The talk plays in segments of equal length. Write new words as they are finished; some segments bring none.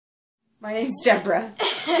My name's Deborah,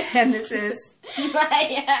 and this is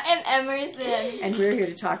Maya and Emerson. And we're here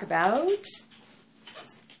to talk about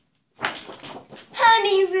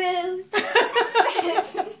Honeyroot.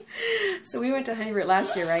 So we went to Honeyroot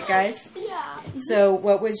last year, right, guys? Yeah. So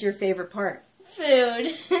what was your favorite part?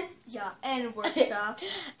 Food. Yeah, and workshops.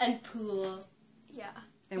 And pool. Yeah.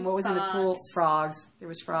 And what was in the pool? Frogs. There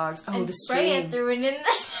was frogs. Oh, and the Freya stream. threw it in the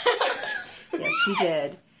Yes, she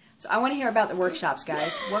did. So I want to hear about the workshops,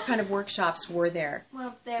 guys. What kind of workshops were there?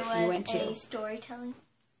 Well, there that you went was to? a storytelling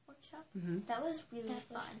workshop. Mhm. That was really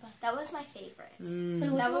fun. That was my favorite. Mm.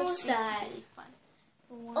 Which That one was was really, that? really fun.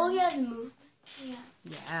 The one- Oh, yeah, the movement. Yeah.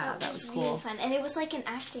 Yeah, that was really cool. fun. And it was like an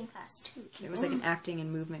acting class, too. It was like an acting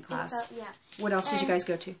and movement class. Yeah. What else did you guys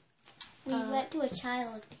go to? We went to a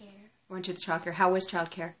child care. Went to the childcare. How was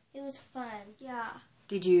childcare? It was fun. Yeah.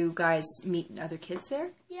 Did you guys meet other kids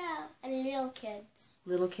there? Yeah, and little kids.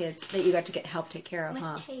 Little kids that you got to get help take care of,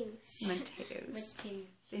 huh? Mateus. Mateus.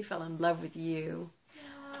 They fell in love with you.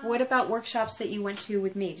 What about workshops that you went to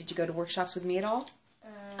with me? Did you go to workshops with me at all?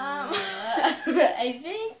 I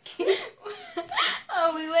think.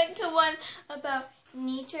 We went to one about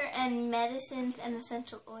nature and medicines and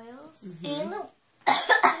essential oils. And the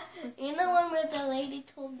and the one where the lady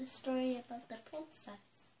told the story about the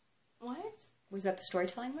princess. What? Was that the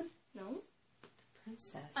storytelling one? No?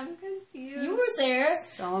 Princess. I'm confused. You were there.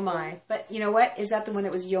 So am I. But you know what? Is that the one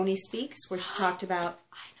that was Yoni Speaks, where she talked about...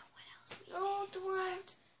 I know what else we did. Oh, the one.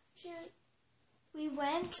 We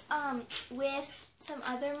went with some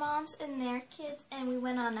other moms and their kids, and we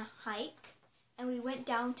went on a hike, and we went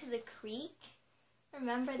down to the creek.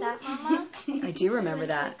 Remember that, Mama? I do remember We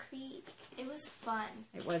went that. to the creek. It was fun.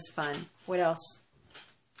 It was fun. What else?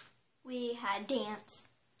 We had dance.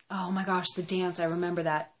 Oh my gosh, the dance. I remember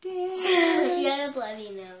that. Dance. She had a bloody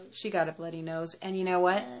nose. She got a bloody nose. And you know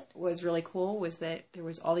what was really cool was that there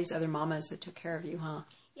was all these other mamas that took care of you, huh?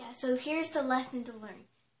 Yeah, so here's the lesson to learn.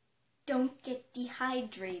 Don't get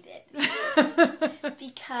dehydrated.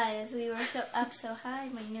 Because we were up so high,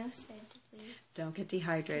 my nose started to bleed. Don't get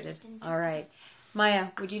dehydrated. All right.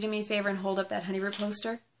 Maya, would you do me a favor and hold up that Honeyroot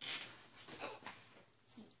poster?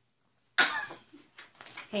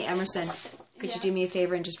 Hey, Emerson, could you do me a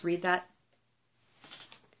favor and just read that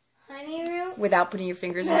Honeyroot. without putting your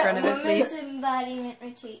fingers in front of it, Women's please? Embodiment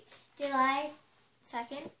Retreat. July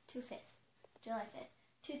 2nd to 5th. July 5th,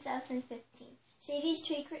 2015. Shady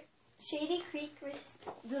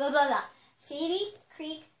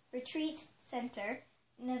Creek Retreat Center,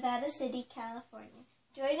 Nevada City, California.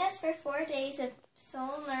 Join us for 4 days of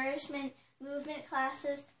soul nourishment, movement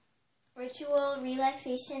classes, ritual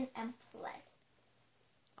relaxation, and play.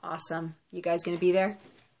 Awesome. You guys going to be there?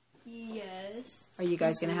 Yes. Are you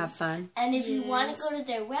guys going to have fun? And if you want to go to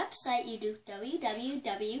their website, you do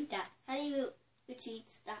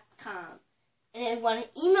www.honeyrootretreats.com. And if you want to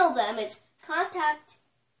email them, it's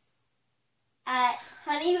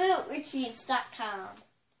contact@honeyrootretreats.com.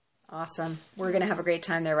 Awesome. We're going to have a great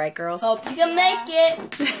time there, right, girls? Hope you can make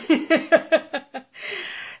it.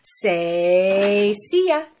 Say, see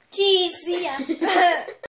ya. Cheese. See ya.